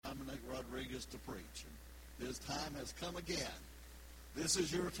is to preach. And his time has come again. This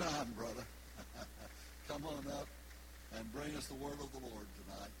is your time, brother. Come on up and bring us the word of the Lord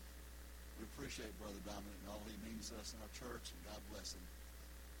tonight. We appreciate Brother Dominic and all he means to us in our church, and God bless him.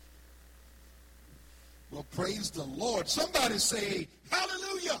 Well, praise the Lord. Somebody say,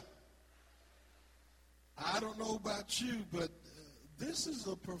 hallelujah. I don't know about you, but this is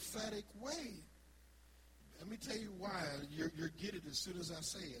a prophetic way. Let me tell you why. You're get it as soon as I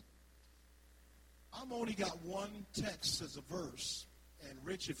say it. I've only got one text as a verse. And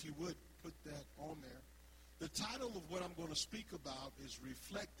Rich, if you would, put that on there. The title of what I'm going to speak about is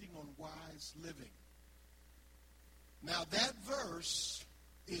Reflecting on Wise Living. Now, that verse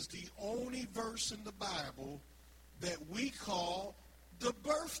is the only verse in the Bible that we call the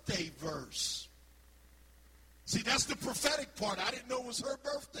birthday verse. See, that's the prophetic part. I didn't know it was her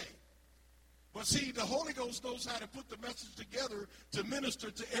birthday. But see, the Holy Ghost knows how to put the message together to minister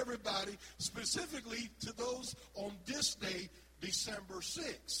to everybody, specifically to those on this day, December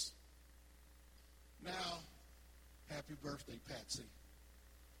 6th. Now, happy birthday, Patsy.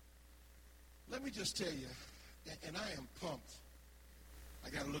 Let me just tell you, and I am pumped. I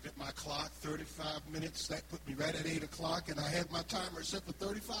got to look at my clock, 35 minutes. That put me right at 8 o'clock, and I had my timer set for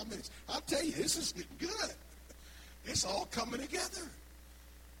 35 minutes. I'll tell you, this is getting good. It's all coming together.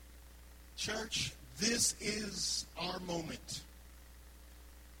 Church, this is our moment.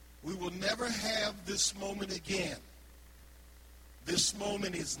 We will never have this moment again. This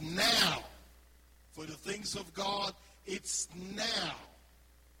moment is now. For the things of God, it's now.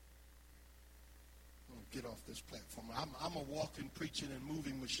 Get off this platform. I'm a walking, preaching, and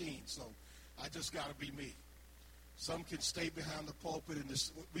moving machine, so I just got to be me. Some can stay behind the pulpit.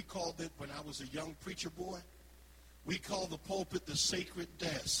 And we called it, when I was a young preacher boy, we called the pulpit the sacred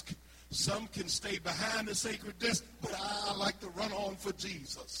desk. Some can stay behind the sacred desk, but I like to run on for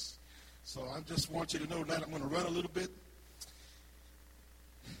Jesus. So I just want you to know that I'm going to run a little bit.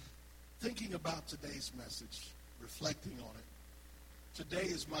 Thinking about today's message, reflecting on it. Today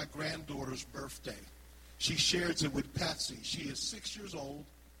is my granddaughter's birthday. She shares it with Patsy. She is 6 years old.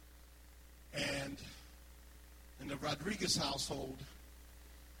 And in the Rodriguez household,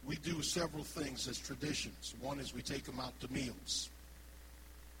 we do several things as traditions. One is we take them out to meals.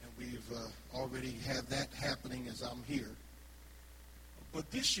 And we've already had that happening as I'm here. But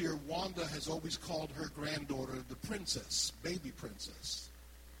this year, Wanda has always called her granddaughter the princess, baby princess.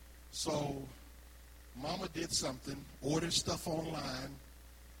 So Mama did something, ordered stuff online,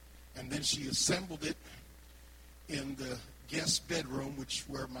 and then she assembled it in the guest bedroom, which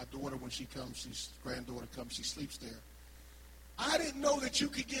where my daughter, when she comes, granddaughter comes, she sleeps there. I didn't know that you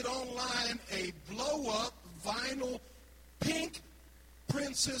could get online a blow-up vinyl pink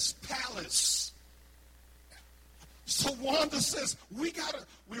princess palace. So Wanda says,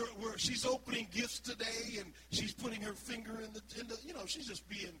 she's opening gifts today, and she's putting her finger in the she's just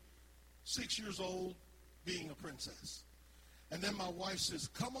being 6 years old, being a princess. And then my wife says,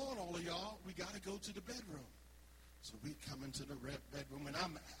 come on, all of y'all, we got to go to the bedroom. So we come into the bedroom, and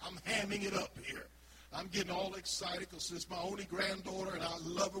I'm hamming it up here. I'm getting all excited because it's my only granddaughter, and I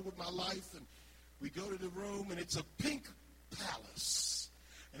love her with my life. And we go to the room, and it's a pink palace.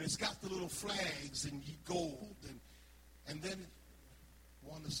 And it's got the little flags and gold. And then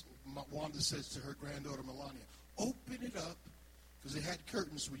Wanda says to her granddaughter, Melania, open it up, because it had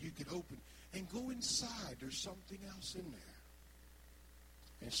curtains where you could open, and go inside. There's something else in there.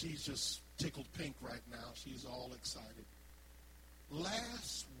 And she's just tickled pink right now. She's all excited.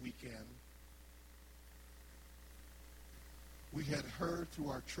 Last weekend, we had heard through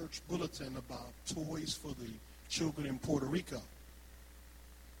our church bulletin about toys for the children in Puerto Rico.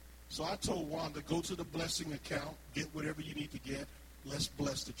 So I told Wanda, go to the blessing account, get whatever you need to get. Let's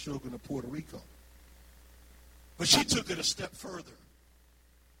bless the children of Puerto Rico. But she took it a step further.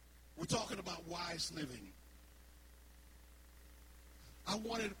 We're talking about wise living. I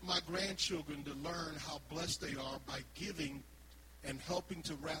wanted my grandchildren to learn how blessed they are by giving and helping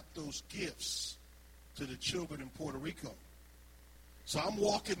to wrap those gifts to the children in Puerto Rico. So I'm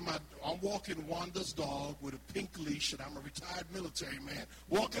walking Wanda's dog with a pink leash, and I'm a retired military man,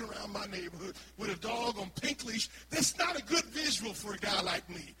 walking around my neighborhood with a dog on pink leash. That's not a good visual for a guy like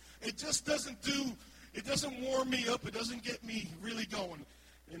me. It just doesn't warm me up. It doesn't get me really going.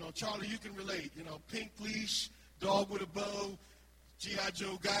 Charlie, you can relate. Pink leash, dog with a bow, G.I.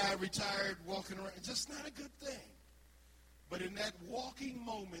 Joe guy, retired, walking around. It's just not a good thing. But in that walking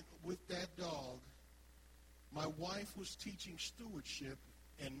moment with that dog, my wife was teaching stewardship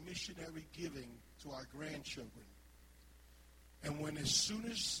and missionary giving to our grandchildren. And as soon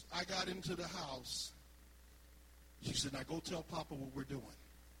as I got into the house, she said, now go tell Papa what we're doing.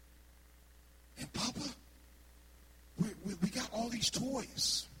 these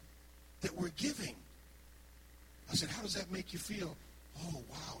toys that we're giving. I said, how does that make you feel? Oh,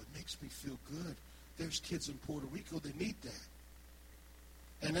 wow, it makes me feel good. There's kids in Puerto Rico that need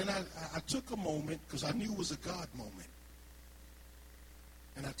that. And then I took a moment, because I knew it was a God moment.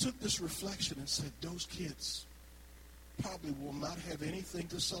 And I took this reflection and said, those kids probably will not have anything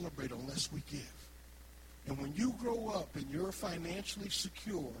to celebrate unless we give. And when you grow up and you're financially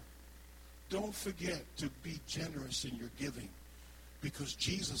secure, don't forget to be generous in your giving, because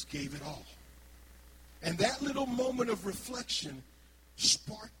Jesus gave it all. And that little moment of reflection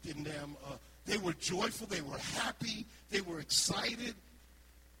sparked in them. They were joyful. They were happy. They were excited.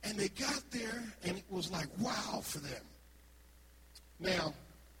 And they got there, and it was like, wow, for them. Now,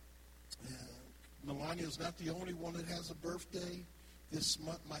 Melania is not the only one that has a birthday this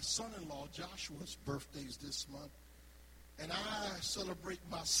month. My son-in-law, Joshua's birthday is this month. And I celebrate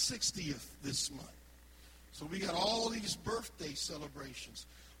my 60th this month. So we got all these birthday celebrations.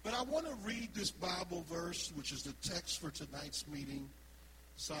 But I want to read this Bible verse, which is the text for tonight's meeting.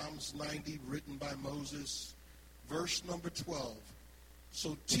 Psalms 90, written by Moses, verse number 12.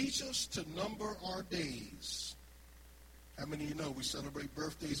 So teach us to number our days. How many of you know we celebrate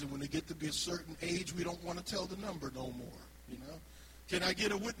birthdays, and when they get to be a certain age, we don't want to tell the number no more, you know? Can I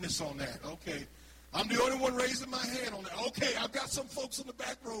get a witness on that? Okay. I'm the only one raising my hand on that. Okay, I've got some folks in the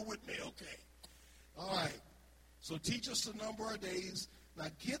back row with me. Okay. All right. So teach us to number our days. Now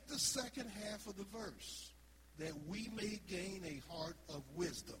get the second half of the verse, that we may gain a heart of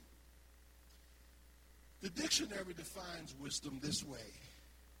wisdom. The dictionary defines wisdom this way: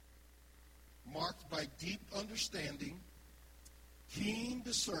 marked by deep understanding, keen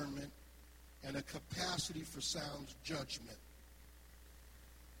discernment, and a capacity for sound judgment.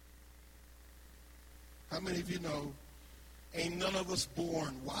 How many of you know ain't none of us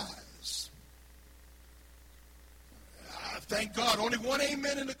born wise? Thank God, only one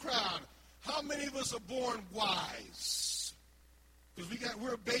amen in the crowd. How many of us are born wise? Because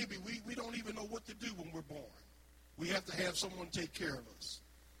we're a baby. We don't even know what to do when we're born. We have to have someone take care of us.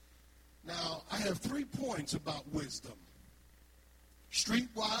 Now, I have 3 points about wisdom: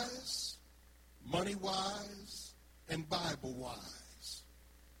 street-wise, money-wise, and Bible-wise.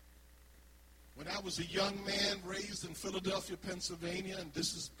 When I was a young man raised in Philadelphia, Pennsylvania, and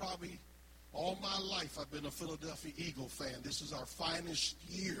this is probably all my life I've been a Philadelphia Eagle fan. This is our finest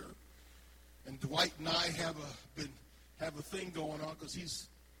year. And Dwight and I have a thing going on, because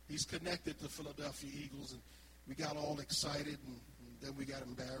he's connected to Philadelphia Eagles, and we got all excited, and then we got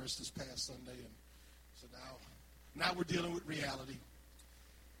embarrassed this past Sunday, and so now we're dealing with reality.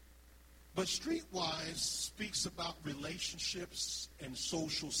 But Streetwise speaks about relationships and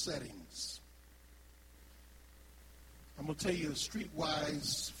social settings. I'm going to tell you a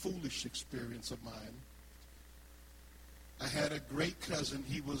Streetwise foolish experience of mine. I had a great cousin.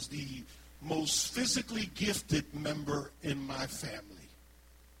 He was the most physically gifted member in my family.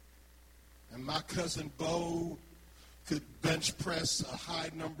 And my cousin Bo could bench press a high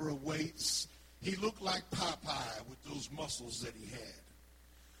number of weights. He looked like Popeye with those muscles that he had.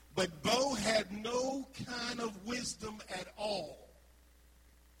 But Bo had no kind of wisdom at all.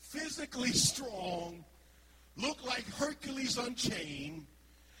 Physically strong, looked like Hercules Unchained,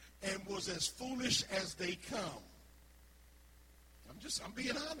 and was as foolish as they come. I'm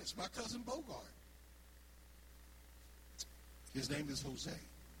being honest. My cousin Bogart. His name is Jose,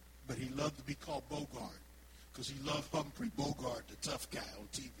 but he loved to be called Bogart because he loved Humphrey Bogart, the tough guy on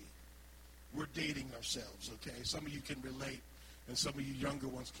TV. We're dating ourselves, okay? Some of you can relate, and some of you younger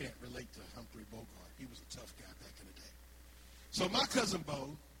ones can't relate to Humphrey Bogart. He was a tough guy back in the day. So my cousin Bo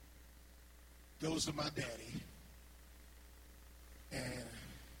goes to my daddy, and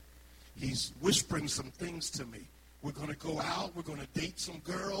he's whispering some things to me. We're going to go out. We're going to date some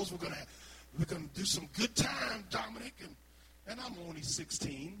girls. We're going to do some good time, Dominic. And I'm only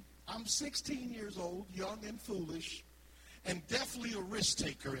 16. I'm 16 years old, young and foolish, and definitely a risk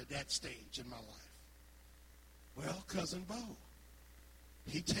taker at that stage in my life. Well, cousin Bo,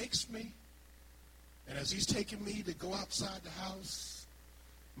 he takes me, and as he's taking me to go outside the house,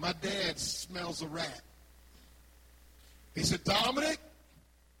 my dad smells a rat. He said, Dominic,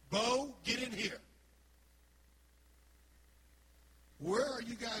 Bo, get in here. Where are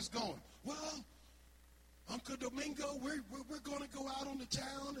you guys going? Well, Uncle Domingo, we're going to go out on the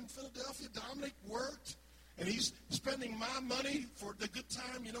town in Philadelphia. Dominic worked, and he's spending my money for the good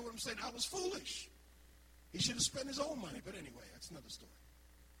time. You know what I'm saying? I was foolish. He should have spent his own money. But anyway, that's another story.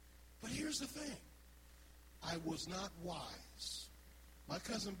 But here's the thing. I was not wise. My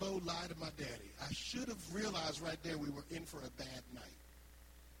cousin Bo lied to my daddy. I should have realized right there we were in for a bad night.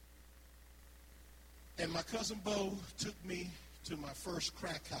 And my cousin Bo took me to my first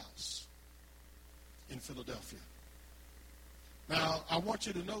crack house in Philadelphia. Now, I want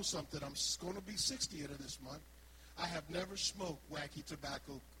you to know something. I'm going to be 60 this month. I have never smoked wacky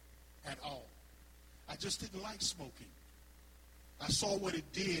tobacco at all. I just didn't like smoking. I saw what it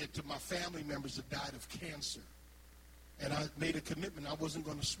did to my family members that died of cancer. And I made a commitment I wasn't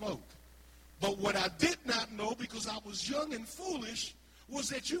going to smoke. But what I did not know, because I was young and foolish, was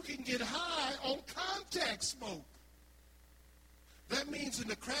that you can get high on contact smoke. That means in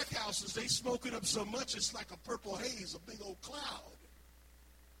the crack houses, they smoke it up so much it's like a purple haze, a big old cloud.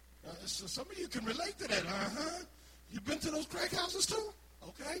 So some of you can relate to that, You've been to those crack houses too?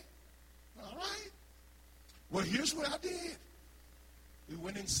 Okay. All right. Well, here's what I did. We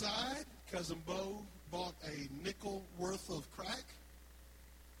went inside. Cousin Bo bought a nickel worth of crack.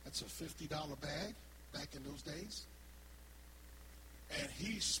 That's a $50 bag back in those days. And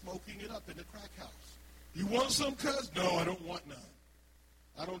he's smoking it up in the crack house. You want some, cuz? No, I don't want none.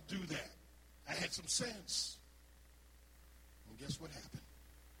 I don't do that. I had some sense. And guess what happened?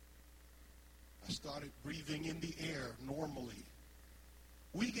 I started breathing in the air normally.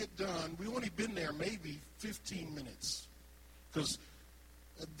 We get done. We only been there maybe 15 minutes. Because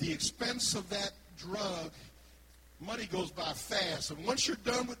the expense of that drug, money goes by fast. And once you're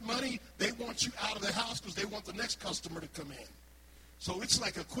done with money, they want you out of the house because they want the next customer to come in. So it's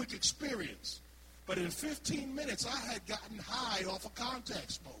like a quick experience. But in 15 minutes, I had gotten high off of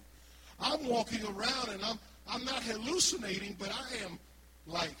contact smoke. I'm walking around, and I'm not hallucinating, but I am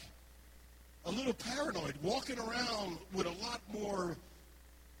like a little paranoid, walking around with a lot more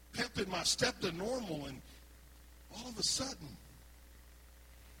pep in my step than normal. And all of a sudden,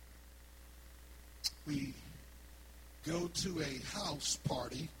 we go to a house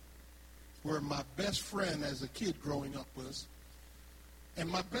party where my best friend as a kid growing up was. And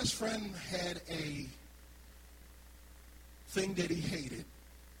my best friend had a thing that he hated.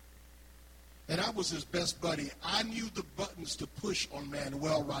 And I was his best buddy. I knew the buttons to push on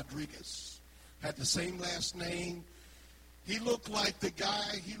Manuel Rodriguez. Had the same last name. He looked like the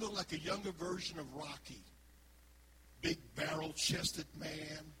guy, he looked like a younger version of Rocky. Big barrel-chested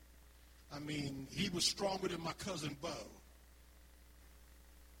man. I mean, he was stronger than my cousin Bo.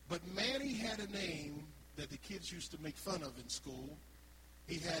 But Manny had a name that the kids used to make fun of in school.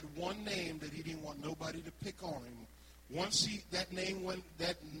 He had one name that he didn't want nobody to pick on him. Once that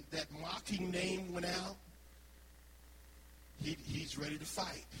mocking name went out, he's ready to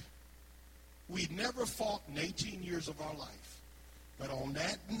fight. We never fought in 18 years of our life. But on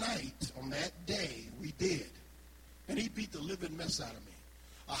that night, on that day, we did. And he beat the living mess out of me.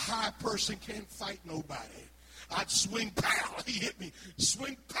 A high person can't fight nobody. I'd swing, pow, he hit me.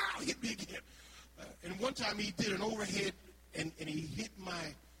 Swing, pow, he hit me again. And one time he did an overhead, and he hit my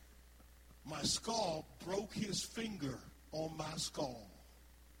skull, broke his finger on my skull.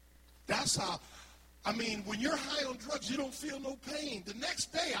 That's how, I mean, when you're high on drugs, you don't feel no pain. The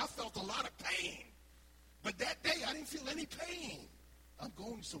next day, I felt a lot of pain. But that day, I didn't feel any pain. I'm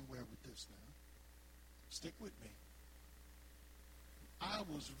going somewhere with this now. Stick with me. I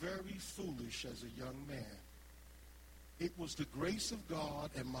was very foolish as a young man. It was the grace of God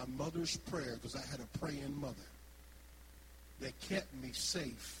and my mother's prayer, because I had a praying mother, that kept me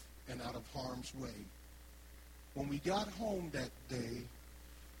safe and out of harm's way. When we got home that day,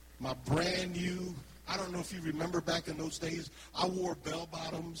 my brand new, I don't know if you remember back in those days, I wore bell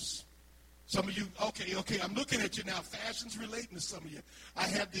bottoms. Some of you, okay, I'm looking at you now. Fashion's relating to some of you. I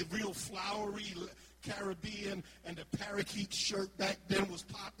had the real flowery Caribbean, and the parakeet shirt back then was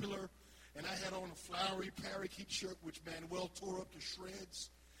popular. And I had on a flowery parakeet shirt, which Manuel tore up to shreds.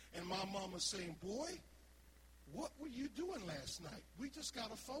 And my mom was saying, boy, what were you doing last night? We just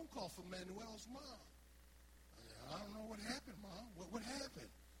got a phone call from Manuel's mom. I don't know what happened, Mom. What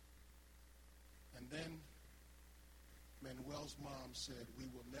happened? And then Manuel's mom said, we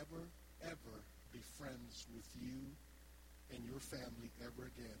will never, ever be friends with you and your family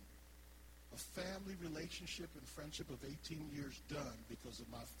ever again. A family relationship and friendship of 18 years done because of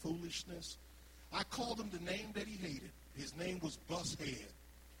my foolishness. I called him the name that he hated. His name was Bushead.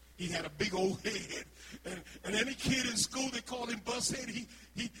 He had a big old head. And any kid in school that called him Bushead,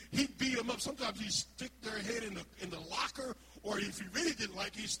 he'd beat him up. Sometimes he'd stick their head in the locker, or if he really didn't like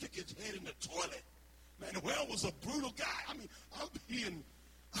it, he'd stick his head in the toilet. Manuel was a brutal guy. I mean,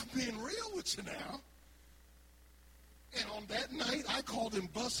 I'm being real with you now. And on that night, I called him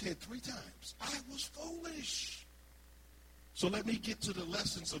Bushead 3 times. I was foolish. So let me get to the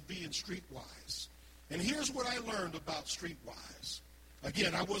lessons of being streetwise. And here's what I learned about streetwise.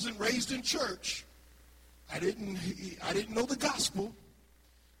 Again, I wasn't raised in church. I didn't know the gospel.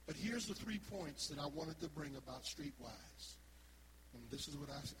 But here's the 3 points that I wanted to bring about streetwise. And this is what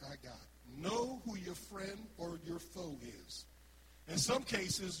I got. Know who your friend or your foe is. In some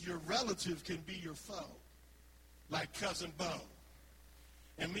cases, your relative can be your foe, like Cousin Bo.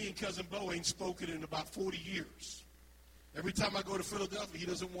 And me and Cousin Bo ain't spoken in about 40 years. Every time I go to Philadelphia, he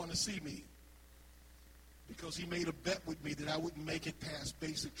doesn't want to see me because he made a bet with me that I wouldn't make it past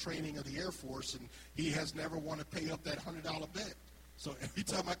basic training of the Air Force, and he has never wanted to pay up that $100 bet. So every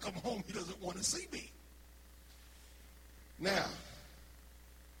time I come home, he doesn't want to see me. Now,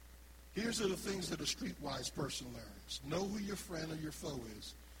 here's the things that a streetwise person learns. Know who your friend or your foe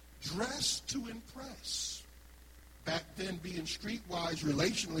is. Dress to impress. Back then, being streetwise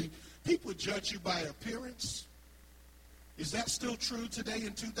relationally, people judge you by appearance. Is that still true today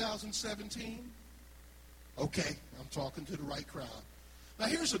in 2017? Okay, I'm talking to the right crowd. Now,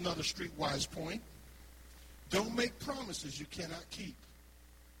 here's another streetwise point. Don't make promises you cannot keep.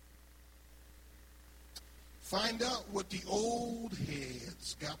 Find out what the old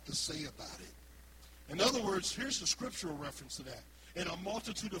heads got to say about it. In other words, here's the scriptural reference to that. In a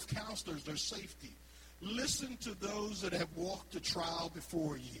multitude of counselors, there's safety. Listen to those that have walked the trial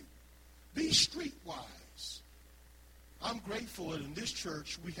before you. Be streetwise. I'm grateful that in this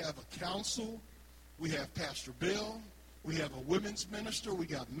church we have a council, we have Pastor Bill, we have a women's minister, we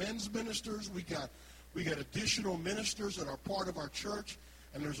got men's ministers, we got additional ministers that are part of our church,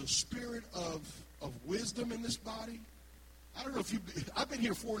 and there's a spirit of wisdom in this body. I don't know if I've been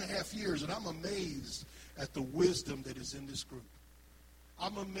here 4.5 years, and I'm amazed at the wisdom that is in this group.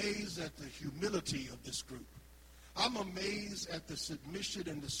 I'm amazed at the humility of this group. I'm amazed at the submission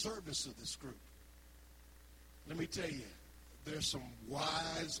and the service of this group. Let me tell you, there's some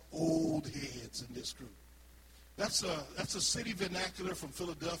wise old heads in this group. That's a city vernacular from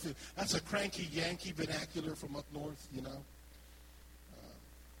Philadelphia. That's a cranky Yankee vernacular from up north, you know.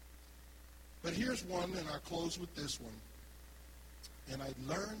 But here's one, and I'll close with this one. And I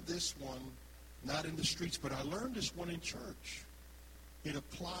learned this one not in the streets, but I learned this one in church. It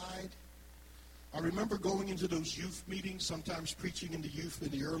applied. I remember going into those youth meetings, sometimes preaching in the youth in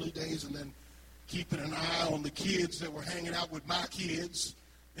the early days, and then keeping an eye on the kids that were hanging out with my kids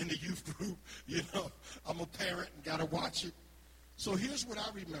in the youth group. You know, I'm a parent and got to watch it. So here's what I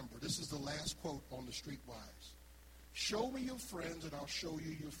remember. This is the last quote on the Streetwise. Show me your friends and I'll show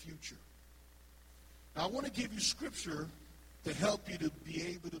you your future. Now, I want to give you scripture to help you to be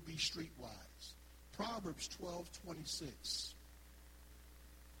able to be streetwise. Proverbs 12:26.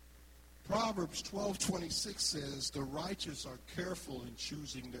 Proverbs 12:26 says, the righteous are careful in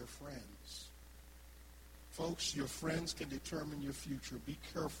choosing their friends. Folks, your friends can determine your future. Be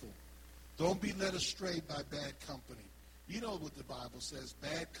careful. Don't be led astray by bad company. You know what the Bible says.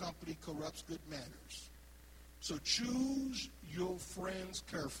 Bad company corrupts good manners. So choose your friends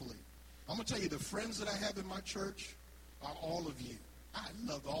carefully. I'm going to tell you, the friends that I have in my church are all of you. I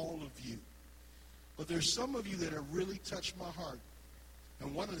love all of you. But there's some of you that have really touched my heart.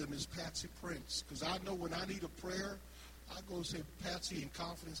 And one of them is Patsy Prince. Because I know when I need a prayer, I go and say, Patsy, in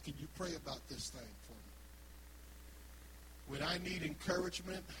confidence, can you pray about this thing for me? When I need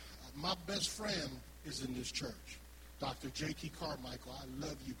encouragement, my best friend is in this church, Dr. J.K. Carmichael. I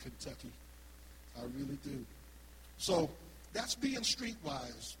love you, Kentucky. I really do. So that's being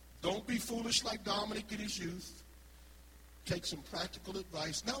streetwise. Don't be foolish like Dominic in his youth. Take some practical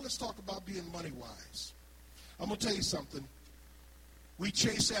advice. Now let's talk about being money-wise. I'm going to tell you something. We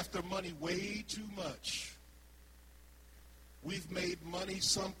chase after money way too much. We've made money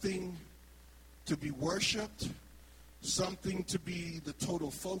something to be worshipped, something to be the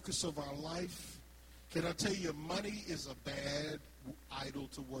total focus of our life. Can I tell you, money is a bad idol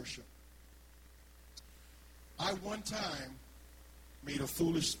to worship. I one time made a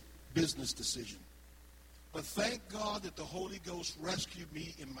foolish business decision. But thank God that the Holy Ghost rescued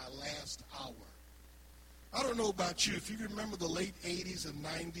me in my last hour. I don't know about you. If you remember the late 80s and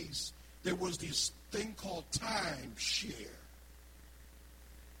 90s, there was this thing called timeshare.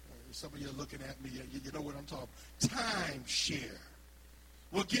 Some of you are looking at me. You know what I'm talking about. Timeshare.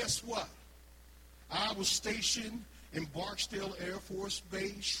 Well, guess what? I was stationed in Barksdale Air Force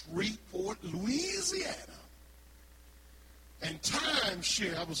Base, Shreveport, Louisiana. And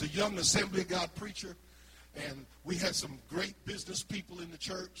timeshare, I was a young Assembly of God preacher, and we had some great business people in the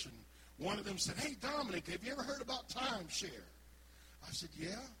church, and one of them said, hey, Dominic, have you ever heard about timeshare? I said, yeah.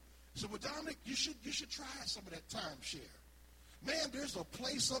 He said, well, Dominic, you should try some of that timeshare. Man, there's a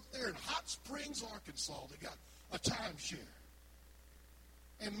place up there in Hot Springs, Arkansas, that got a timeshare.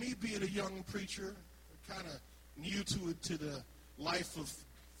 And me being a young preacher, kind of new to the life of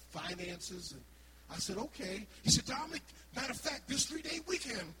finances, and I said, okay. He said, Dominic, matter of fact, this three-day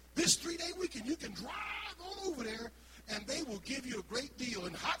weekend, you can drive on over there and they will give you a great deal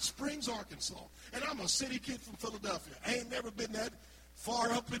in Hot Springs, Arkansas. And I'm a city kid from Philadelphia. I ain't never been that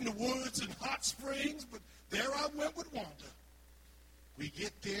far up in the woods in Hot Springs, but there I went with Wanda. We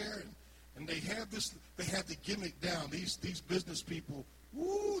get there, and they have the gimmick down. These business people,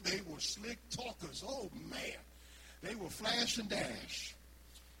 woo, they were slick talkers. Oh, man. They were flash and dash.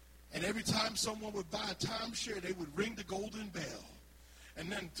 And every time someone would buy a timeshare, they would ring the golden bell.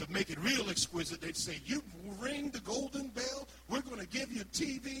 And then to make it real exquisite, they'd say, you ring the golden bell, we're going to give you a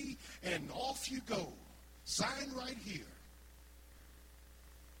TV, and off you go. Sign right here.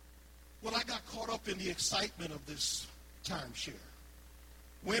 Well, I got caught up in the excitement of this timeshare.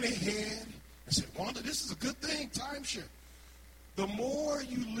 Went ahead and said, Wanda, this is a good thing, timeshare. The more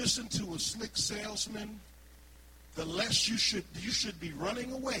you listen to a slick salesman, the less you should be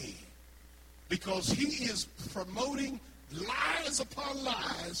running away, because he is promoting lies upon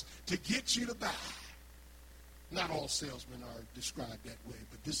lies to get you to buy. Not all salesmen are described that way,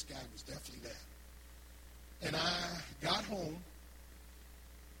 but this guy was definitely that. And I got home.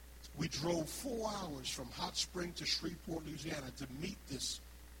 We drove 4 hours from Hot Spring to Shreveport, Louisiana to meet this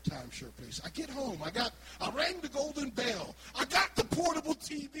timeshare place. I get home. I rang the golden bell. I got the portable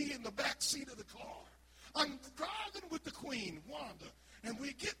TV in the back seat of the car. I'm driving with the queen, Wanda, and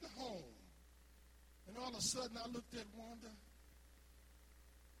we're getting home. And all of a sudden, I looked at Wanda,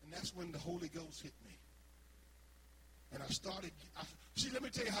 and that's when the Holy Ghost hit me. And let me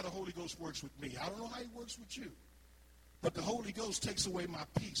tell you how the Holy Ghost works with me. I don't know how he works with you, but the Holy Ghost takes away my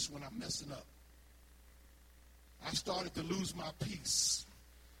peace when I'm messing up. I started to lose my peace.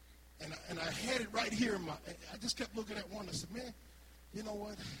 And I had it right here in I just kept looking at Wanda. I said, man, you know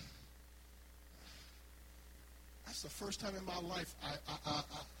what? That's the first time in my life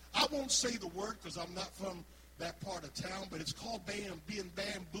I won't say the word because I'm not from that part of town, but it's called being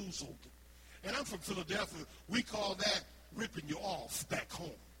bamboozled. And I'm from Philadelphia. We call that ripping you off back home.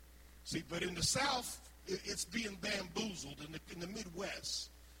 See, but in the South, it's being bamboozled in the Midwest.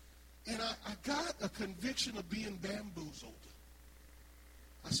 And I got a conviction of being bamboozled.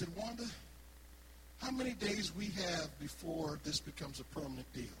 I said, Wanda, how many days we have before this becomes a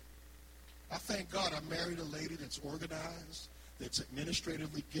permanent deal? I thank God I married a lady that's organized, that's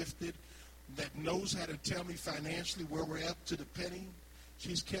administratively gifted, that knows how to tell me financially where we're at to the penny.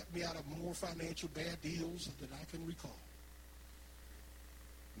 She's kept me out of more financial bad deals than I can recall.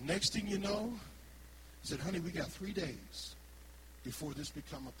 Next thing you know, I said, honey, we got 3 days before this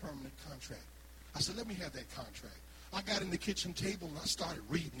become a permanent contract. I said, let me have that contract. I got in the kitchen table and I started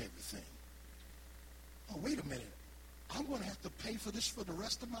reading everything. Oh, wait a minute. I'm going to have to pay for this for the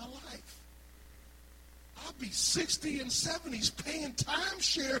rest of my life. I'll be 60 and 70s paying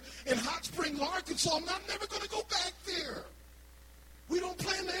timeshare in Hot Springs, Arkansas, and I'm never going to go back there. We don't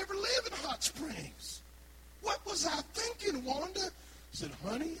plan to ever live in Hot Springs. What was I thinking, Wanda? I said,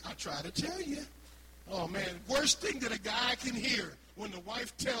 honey, I try to tell you. Oh, man, worst thing that a guy can hear when the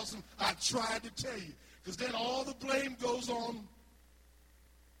wife tells him, I tried to tell you. Because then all the blame goes on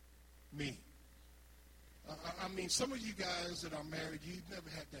me. I mean, some of you guys that are married, you've never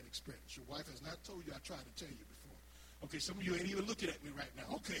had that experience. Your wife has not told you, I tried to tell you before. Okay, some of you ain't even looking at me right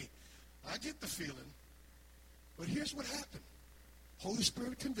now. Okay, I get the feeling. But here's what happened. Holy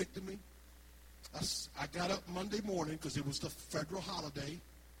Spirit convicted me. I got up Monday morning because it was the federal holiday.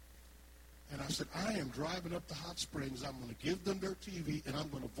 And I said, I am driving up to Hot Springs. I'm going to give them their TV, and I'm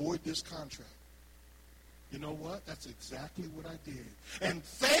going to void this contract. You know what? That's exactly what I did. And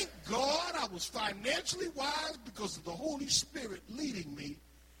thank God I was financially wise because of the Holy Spirit leading me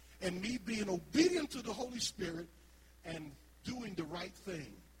and me being obedient to the Holy Spirit and doing the right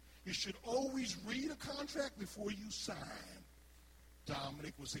thing. You should always read a contract before you sign.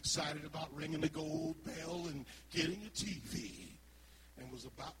 Dominic was excited about ringing the gold bell and getting a TV and was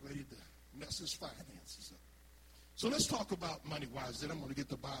about ready to mess his finances up. So let's talk about money wise. Then I'm going to get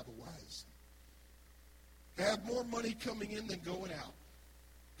to Bible wise. Have more money coming in than going out.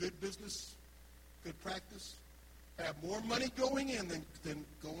 Good business, good practice. Have more money going in than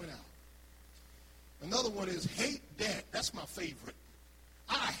going out. Another one is hate debt. That's my favorite.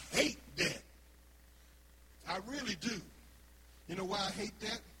 I hate debt. I really do. You know why I hate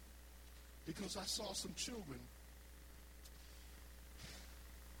debt? Because I saw some children.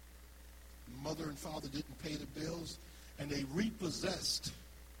 Mother and father didn't pay the bills, and they repossessed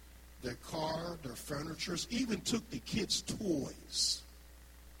their car, their furniture, even took the kids' toys.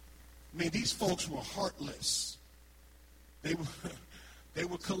 I mean, these folks were heartless. They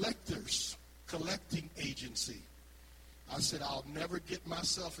were collectors, collecting agency. I said, I'll never get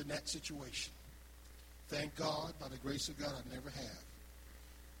myself in that situation. Thank God, by the grace of God, I never have.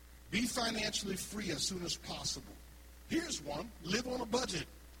 Be financially free as soon as possible. Here's one. Live on a budget.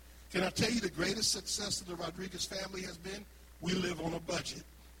 Can I tell you the greatest success of the Rodriguez family has been? We live on a budget.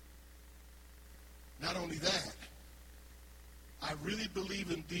 Not only that, I really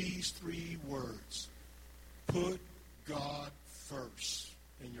believe in these three words. Put God first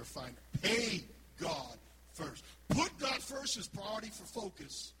in your finance. Pay God first. Put God first as priority for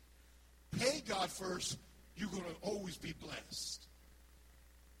focus. Pay God first, you're going to always be blessed.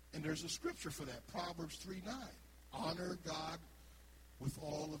 And there's a scripture for that, Proverbs 3:9. Honor God with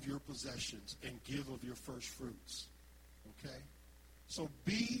all of your possessions and give of your first fruits. Okay? So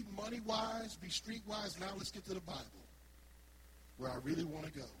be money-wise, be street-wise. Now let's get to the Bible, where I really want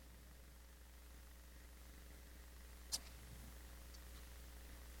to go.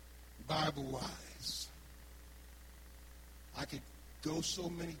 Bible-wise. I could go so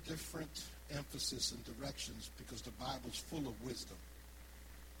many different emphasis and directions because the Bible's full of wisdom.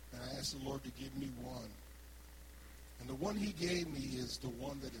 And I asked the Lord to give me one. And the one he gave me is the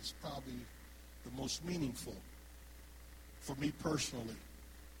one that is probably the most meaningful for me personally.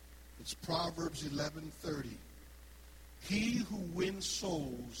 It's Proverbs 11:30. He who wins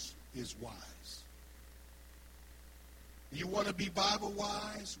souls is wise. You want to be Bible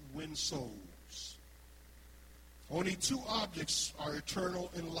wise? Win souls. Only two objects are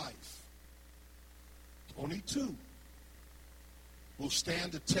eternal in life. Only two will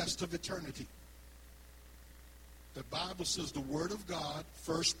stand the test of eternity. The Bible says the Word of God,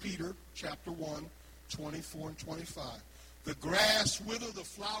 1 Peter chapter 1, 24 and 25. The grass wither, the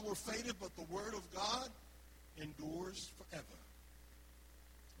flower fadeth, but the Word of God endures forever.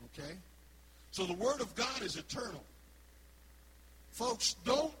 Okay? So the Word of God is eternal. Folks,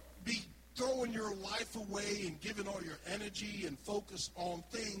 don't be throwing your life away and giving all your energy and focus on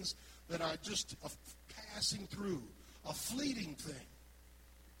things that are just passing through, a fleeting thing.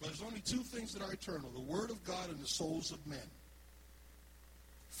 But there's only two things that are eternal, the Word of God and the souls of men.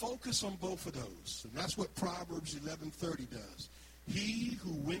 Focus on both of those. And that's what Proverbs 11:30 does. He who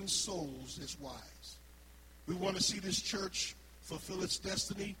wins souls is wise. We want to see this church fulfill its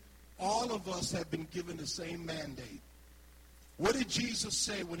destiny. All of us have been given the same mandate. What did Jesus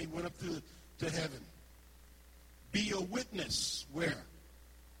say when he went up to heaven? Be a witness. Where?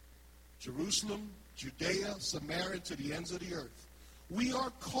 Jerusalem, Judea, Samaria, to the ends of the earth. We are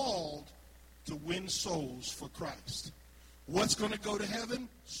called to win souls for Christ. What's going to go to heaven?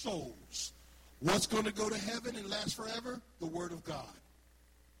 Souls. What's going to go to heaven and last forever? The Word of God.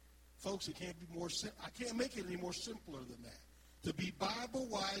 Folks, it can't be more simple. I can't make it any more simpler than that. To be Bible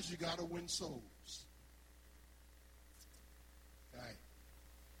wise, you got to win souls. All right.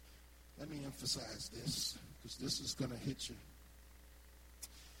 Let me emphasize this, because this is going to hit you.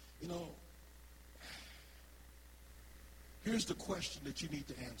 You know, here's the question that you need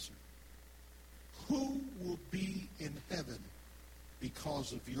to answer. Who will be in heaven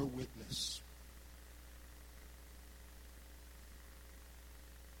because of your witness?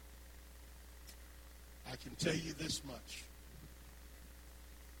 I can tell you this much.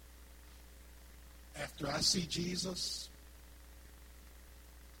 After I see Jesus,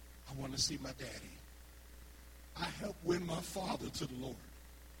 I want to see my daddy. I helped win my father to the Lord.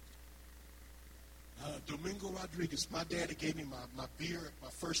 Domingo Rodriguez, my daddy gave me my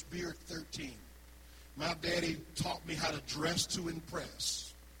first beer at 13. My daddy taught me how to dress to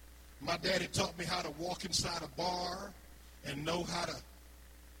impress. My daddy taught me how to walk inside a bar and know how to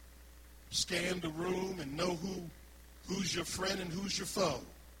scan the room and know who's your friend and who's your foe.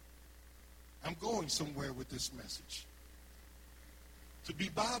 I'm going somewhere with this message. To be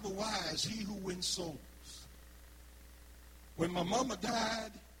Bible wise, he who wins souls. When my mama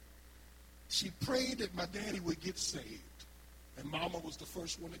died, she prayed that my daddy would get saved. And mama was the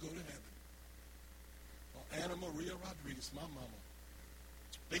first one to go to heaven. Well, Anna Maria Rodriguez, my mama.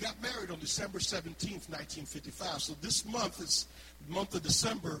 They got married on December 17th, 1955. So this month, the month of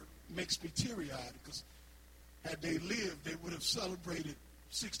December, makes me teary-eyed because had they lived, they would have celebrated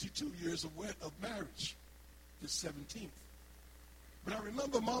 62 years of marriage this 17th. But I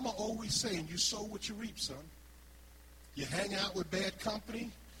remember Mama always saying, you sow what you reap, son. You hang out with bad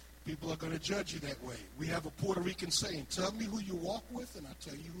company, people are going to judge you that way. We have a Puerto Rican saying, tell me who you walk with, and I'll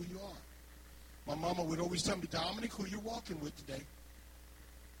tell you who you are. My mama would always tell me, Dominic, who you walking with today?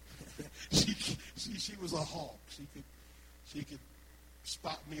 she was a hawk. She could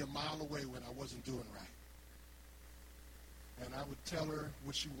spot me a mile away when I wasn't doing right. And I would tell her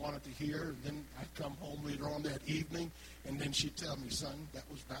what she wanted to hear, and then I'd come home later on that evening, and then she'd tell me, son, that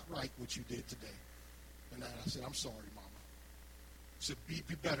was not right what you did today. And I said, I'm sorry, Mama. She said,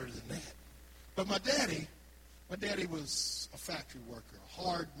 be better than that. But my daddy was a factory worker, a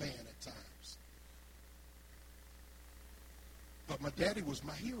hard man at times. But my daddy was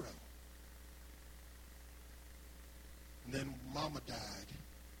my hero. And then Mama died.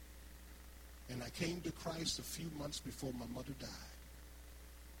 And I came to Christ a few months before my mother died.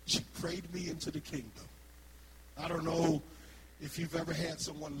 She prayed me into the kingdom. I don't know if you've ever had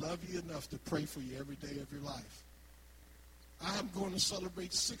someone love you enough to pray for you every day of your life. I'm going to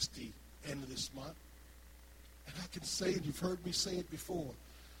celebrate 60 end of this month. And I can say it, you've heard me say it before.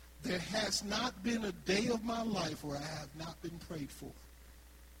 There has not been a day of my life where I have not been prayed for.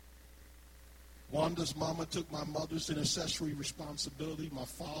 Wanda's mama took my mother's intercessory responsibility. My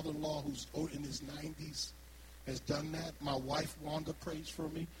father-in-law, who's in his 90s, has done that. My wife, Wanda, prays for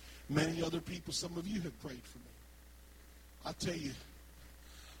me. Many other people, some of you have prayed for me. I tell you,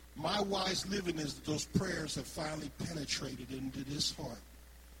 my wise living is that those prayers have finally penetrated into this heart.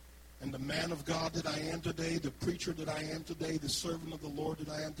 And the man of God that I am today, the preacher that I am today, the servant of the Lord that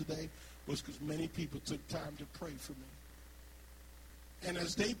I am today, was because many people took time to pray for me. And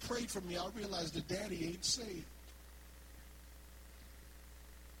as they prayed for me, I realized that Daddy ain't saved.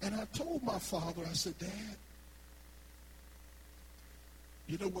 And I told my father, I said, Dad,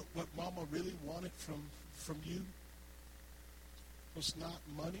 you know what Mama really wanted from you? It was not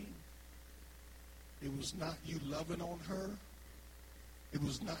money. It was not you loving on her. It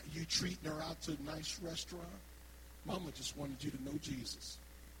was not you treating her out to a nice restaurant. Mama just wanted you to know Jesus.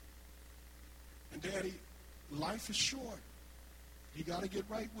 And Daddy, life is short. You got to get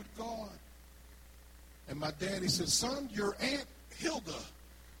right with God. And my daddy said, son, your Aunt Hilda,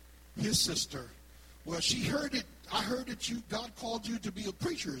 his sister, well, she heard it. I heard that God called you to be a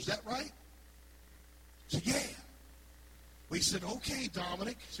preacher. Is that right? I said, yeah. We said, okay,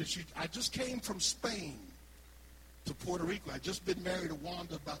 Dominic. Said, I just came from Spain to Puerto Rico. I'd just been married to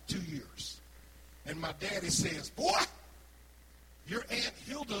Wanda about 2 years. And my daddy says, boy, your Aunt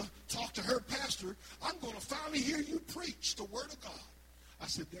Hilda talked to her pastor. I'm going to finally hear you preach the word of God. I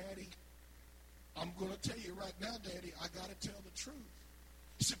said, Daddy, I'm going to tell you right now, Daddy, I got to tell the truth.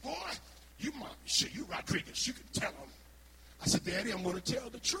 He said, boy, you Rodriguez, you can tell him. I said, Daddy, I'm going to tell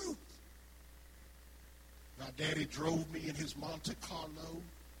the truth. My daddy drove me in his Monte Carlo.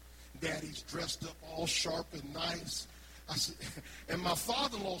 Daddy's dressed up all sharp and nice. I said, and my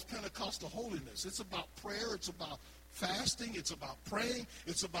father-in-law's Pentecostal holiness. It's about prayer. It's about fasting. It's about praying.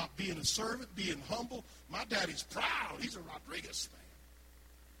 It's about being a servant, being humble. My daddy's proud. He's a Rodriguez man.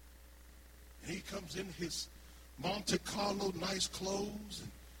 And he comes in his Monte Carlo nice clothes. And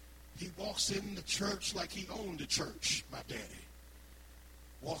he walks in the church like he owned the church, my daddy.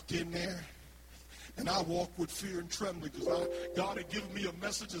 Walked in there. And I walked with fear and trembling because God had given me a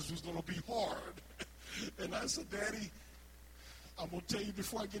message that was going to be hard. And I said, Daddy, I'm going to tell you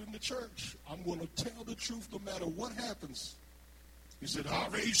before I get in the church, I'm going to tell the truth no matter what happens. He said, I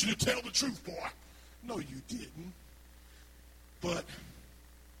raised you to tell the truth, boy. No, you didn't. But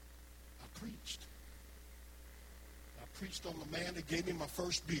I preached. I preached on the man that gave me my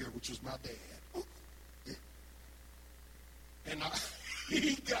first beer, which was my dad. And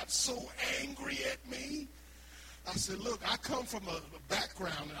he got so angry at me. I said, look, I come from a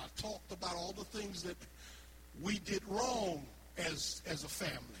background, and I talked about all the things that we did wrong as a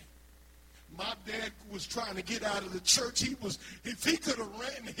family. My dad was trying to get out of the church. If he could have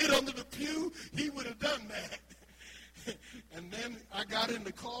ran and hid under the pew, he would have done that. And then I got in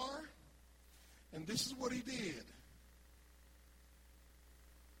the car, and this is what he did.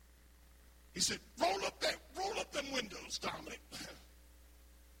 He said, roll up them windows, Dominic.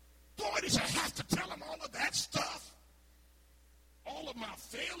 Boy, did I have to tell him all of that stuff? All of my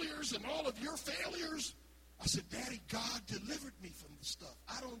failures and all of your failures? I said, Daddy, God delivered me from this stuff.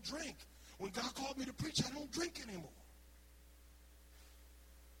 I don't drink. When God called me to preach, I don't drink anymore.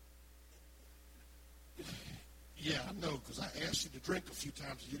 Yeah, I know, because I asked you to drink a few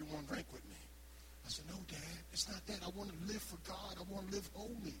times and you didn't want to drink with me. I said, no, Dad, it's not that. I want to live for God. I want to live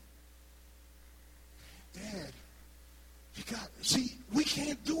holy. Dad, we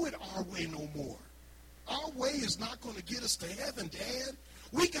can't do it our way no more. Our way is not going to get us to heaven, Dad.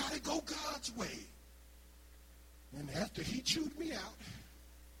 We got to go God's way. And after he chewed me out,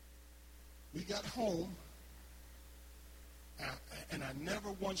 we got home, and I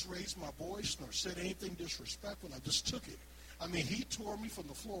never once raised my voice nor said anything disrespectful. I just took it. I mean, he tore me from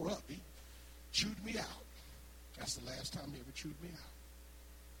the floor up. He chewed me out. That's the last time he ever chewed me out.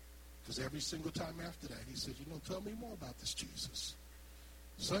 Because every single time after that, he said, tell me more about this Jesus.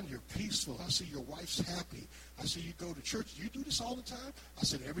 Son, you're peaceful. I see your wife's happy. I see you go to church. Do you do this all the time? I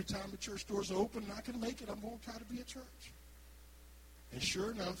said, every time the church doors are open and I can make it, I'm going to try to be at church. And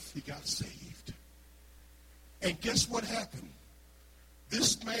sure enough, he got saved. And guess what happened?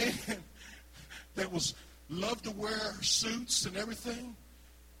 This man that was loved to wear suits and everything.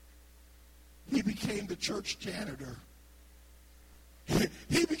 He became the church janitor.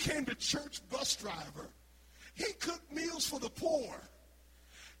 He became the church bus driver. He cooked meals for the poor.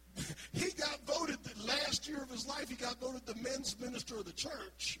 He got voted, the last year of his life, he got voted the men's minister of the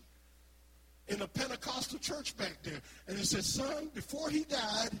church in a Pentecostal church back there. And he said, son, before he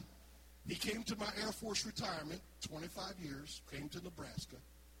died, he came to my Air Force retirement, 25 years, came to Nebraska.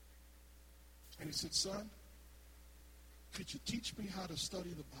 And he said, son, could you teach me how to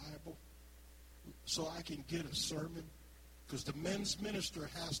study the Bible so I can get a sermon? Because the men's minister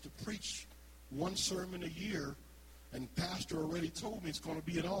has to preach one sermon a year, and pastor already told me it's going to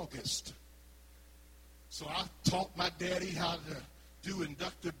be in August. So I taught my daddy how to do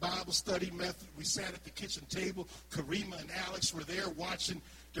inductive Bible study method. We sat at the kitchen table. Karima and Alex were there watching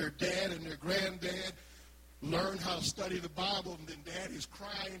their dad and their granddad learn how to study the Bible. And then daddy's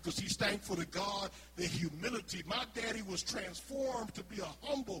crying because he's thankful to God, the humility. My daddy was transformed to be a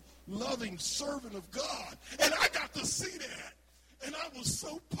humble, loving servant of God. And I got to see that. And I was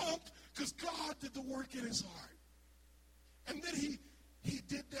so pumped because God did the work in his heart. And then he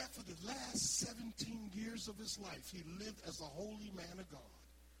did that for the last 17 years of his life. He lived as a holy man of God.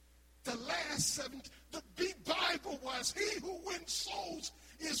 The last 17, the big Bible was, he who wins souls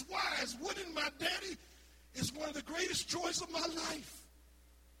is wise. Winning my daddy is one of the greatest joys of my life.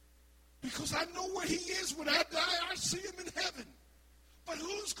 Because I know where he is when I die. I see him in heaven. But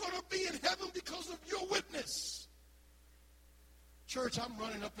who's going to be in heaven because of your witness? Church, I'm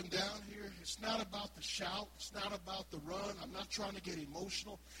running up and down here. It's not about the shout. It's not about the run. I'm not trying to get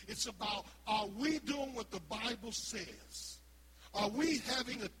emotional. It's about, are we doing what the Bible says? Are we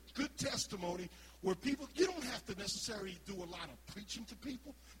having a good testimony where people, you don't have to necessarily do a lot of preaching to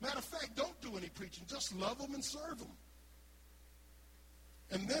people. Matter of fact, don't do any preaching. Just love them and serve them.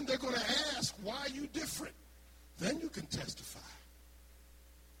 And then they're going to ask, why are you different? Then you can testify.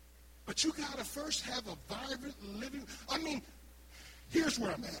 But you got to first have a vibrant, living, here's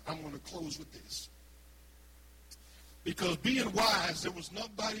where I'm at. I'm going to close with this. Because being wise, there was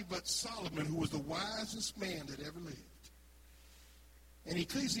nobody but Solomon who was the wisest man that ever lived. In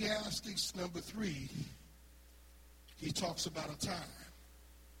Ecclesiastes number 3, he talks about a time.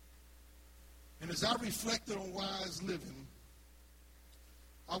 And as I reflected on wise living,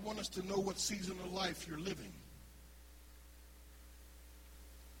 I want us to know what season of life you're living.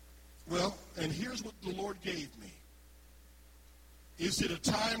 Well, and here's what the Lord gave me. Is it a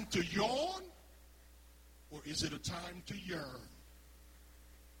time to yawn, or is it a time to yearn?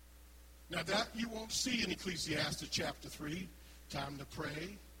 Now that you won't see in Ecclesiastes chapter 3. Time to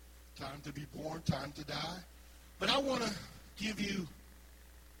pray, time to be born, time to die. But I want to give you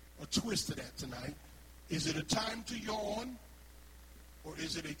a twist to that tonight. Is it a time to yawn, or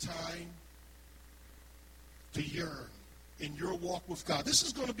is it a time to yearn in your walk with God? This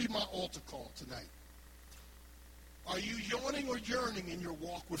is going to be my altar call tonight. Are you yawning or yearning in your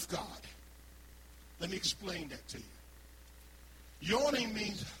walk with God? Let me explain that to you. Yawning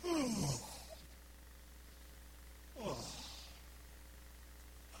means,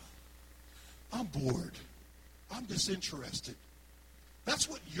 I'm bored. I'm disinterested. That's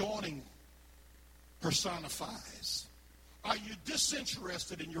what yawning personifies. Are you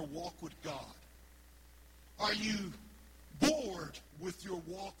disinterested in your walk with God? Are you bored with your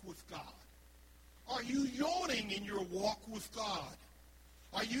walk with God? Are you yawning in your walk with God?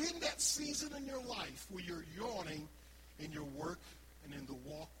 Are you in that season in your life where you're yawning in your work and in the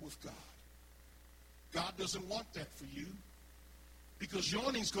walk with God? God doesn't want that for you, because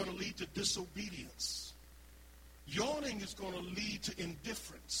yawning is going to lead to disobedience. Yawning is going to lead to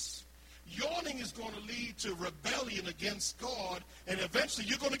indifference. Yawning is going to lead to rebellion against God, and eventually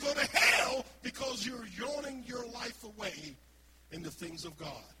you're going to go to hell because you're yawning your life away in the things of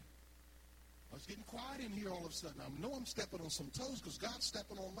God. I was getting quiet in here all of a sudden. I know I'm stepping on some toes because God's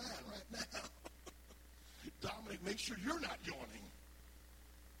stepping on mine right now. Dominic, make sure you're not yawning.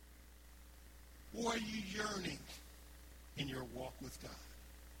 Or are you yearning in your walk with God?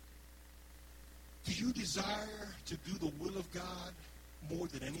 Do you desire to do the will of God more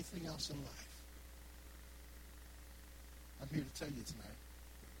than anything else in life? I'm here to tell you tonight.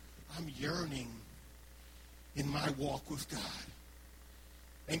 I'm yearning in my walk with God.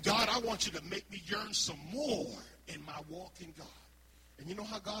 And God, I want you to make me yearn some more in my walk in God. And you know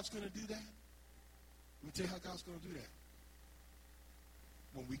how God's going to do that? Let me tell you how God's going to do that.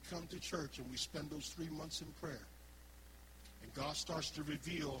 When we come to church and we spend those 3 months in prayer, and God starts to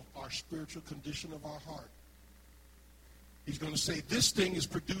reveal our spiritual condition of our heart, He's going to say, this thing is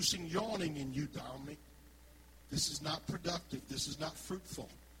producing yawning in you, Dominic. This is not productive. This is not fruitful.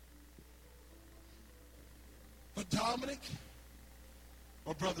 Dominic,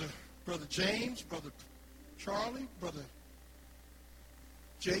 or Brother James, Brother Charlie, Brother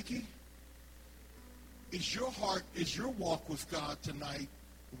Jakey, is your heart, is your walk with God tonight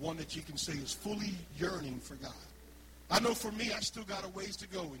one that you can say is fully yearning for God? I know for me, I still got a ways to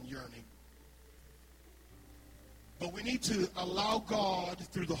go in yearning. But we need to allow God,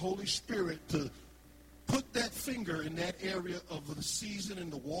 through the Holy Spirit, to put that finger in that area of the season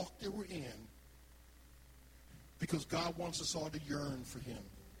and the walk that we're in, because God wants us all to yearn for him.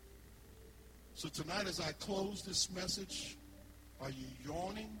 So tonight, as I close this message, are you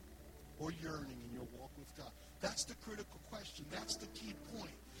yawning or yearning in your walk with God? That's the critical question. That's the key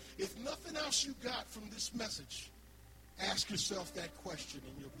point. If nothing else you got from this message, ask yourself that question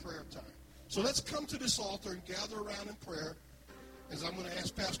in your prayer time. So let's come to this altar and gather around in prayer, as I'm going to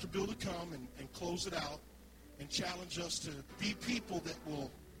ask Pastor Bill to come and close it out and challenge us to be people that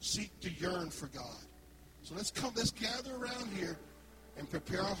will seek to yearn for God. So let's gather around here and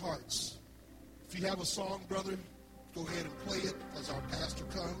prepare our hearts. If you have a song, brother, go ahead and play it as our pastor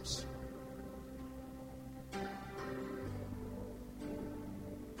comes.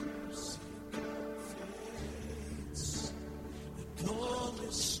 All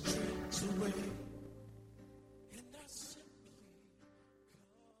is stripped away.